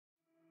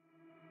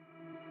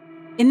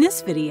In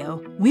this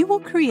video, we will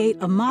create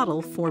a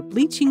model for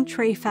bleaching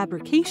tray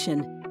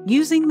fabrication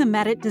using the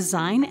Medit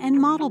Design and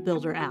Model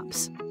Builder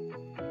apps.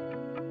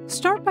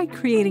 Start by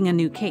creating a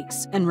new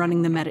case and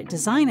running the Medit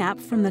Design app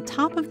from the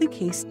top of the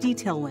case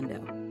detail window.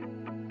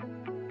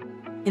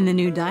 In the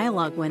new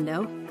dialog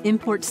window,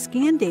 import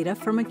scan data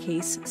from a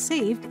case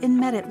saved in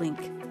Medit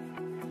link.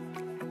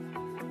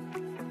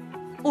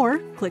 Or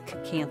click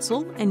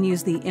Cancel and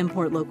use the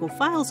Import Local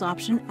Files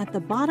option at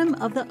the bottom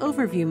of the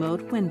Overview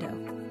Mode window.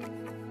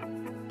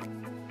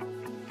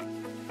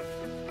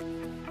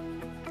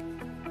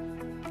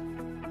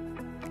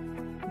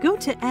 Go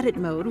to Edit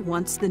mode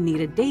once the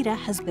needed data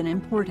has been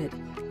imported.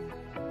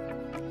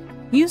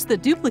 Use the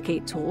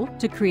Duplicate tool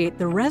to create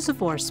the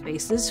reservoir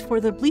spaces for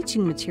the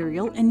bleaching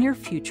material in your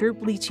future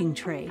bleaching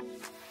tray.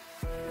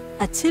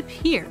 A tip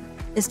here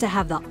is to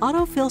have the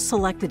Autofill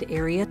Selected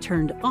area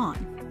turned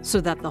on,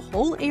 so that the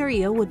whole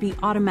area would be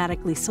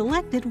automatically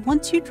selected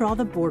once you draw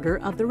the border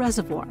of the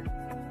reservoir.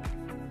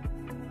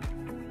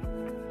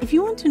 If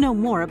you want to know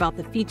more about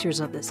the features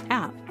of this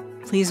app,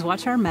 please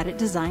watch our Medit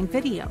Design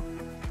video.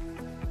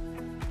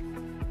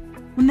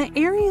 When the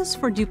areas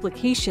for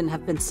duplication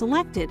have been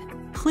selected,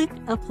 click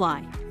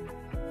Apply.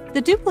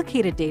 The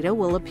duplicated data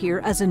will appear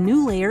as a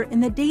new layer in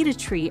the data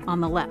tree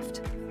on the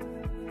left.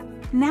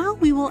 Now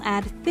we will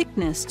add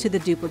thickness to the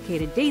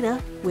duplicated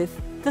data with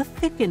the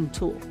Thicken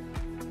tool.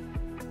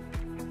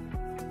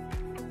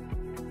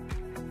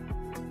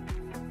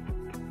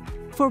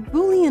 For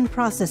Boolean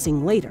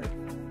processing later,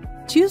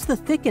 choose the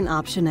Thicken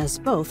option as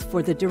both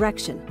for the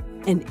direction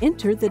and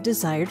enter the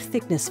desired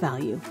thickness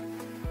value.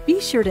 Be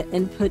sure to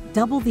input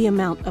double the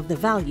amount of the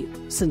value,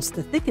 since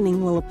the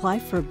thickening will apply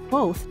for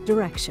both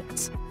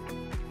directions.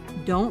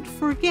 Don't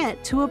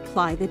forget to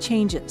apply the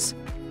changes.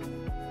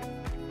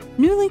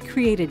 Newly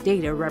created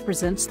data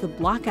represents the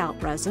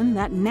blockout resin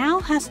that now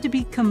has to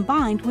be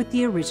combined with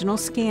the original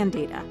scan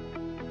data.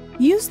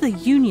 Use the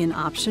Union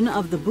option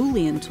of the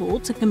Boolean tool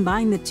to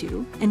combine the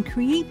two and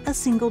create a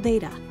single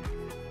data.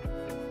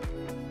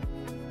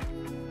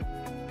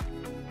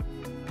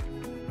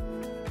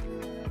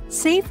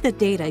 Save the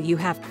data you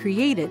have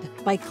created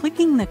by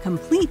clicking the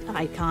Complete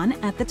icon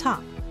at the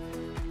top.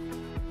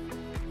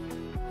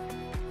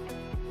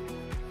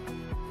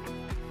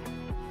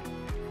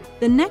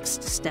 The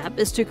next step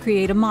is to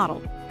create a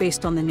model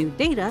based on the new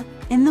data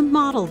in the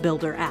Model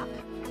Builder app.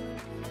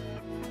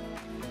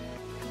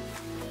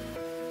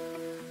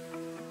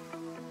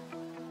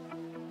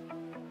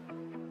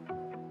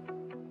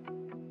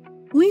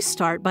 We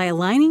start by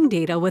aligning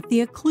data with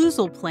the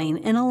occlusal plane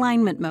in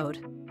alignment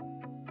mode.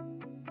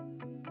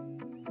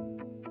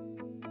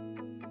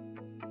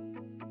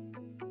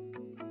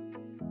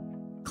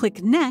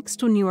 Click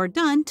Next when you are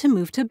done to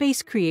move to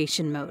base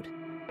creation mode.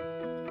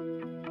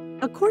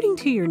 According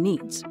to your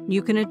needs,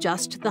 you can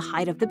adjust the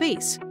height of the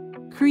base,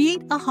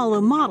 create a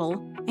hollow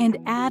model, and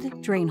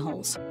add drain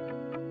holes.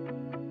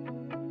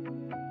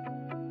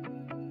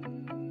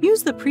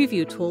 Use the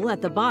Preview tool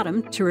at the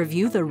bottom to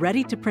review the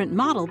ready-to-print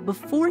model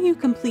before you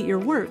complete your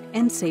work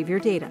and save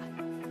your data.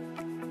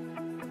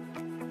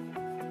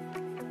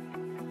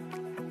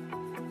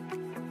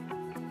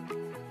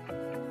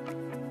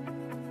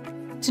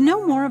 To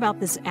know more about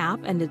this app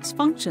and its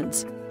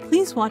functions,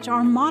 please watch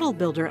our Model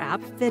Builder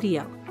app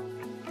video.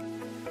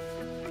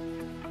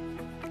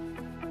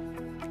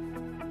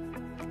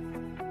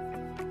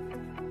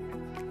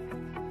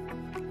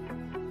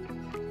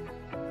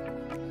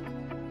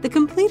 The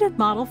completed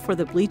model for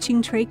the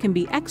bleaching tray can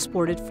be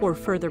exported for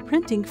further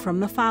printing from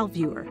the file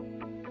viewer.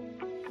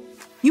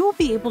 You will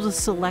be able to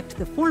select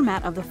the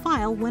format of the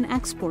file when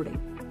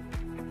exporting.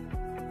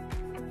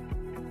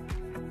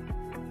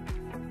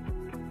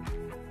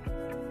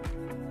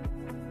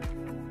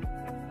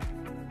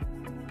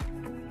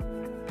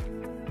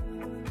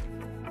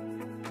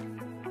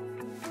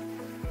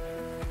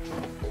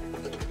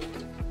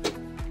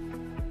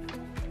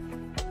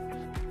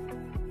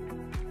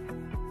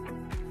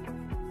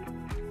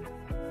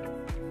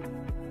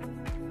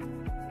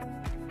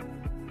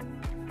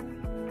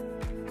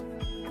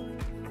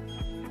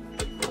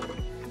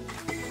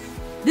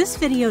 This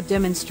video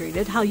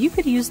demonstrated how you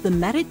could use the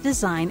Medit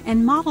Design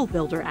and Model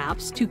Builder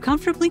apps to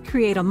comfortably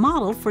create a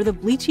model for the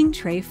bleaching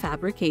tray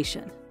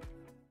fabrication.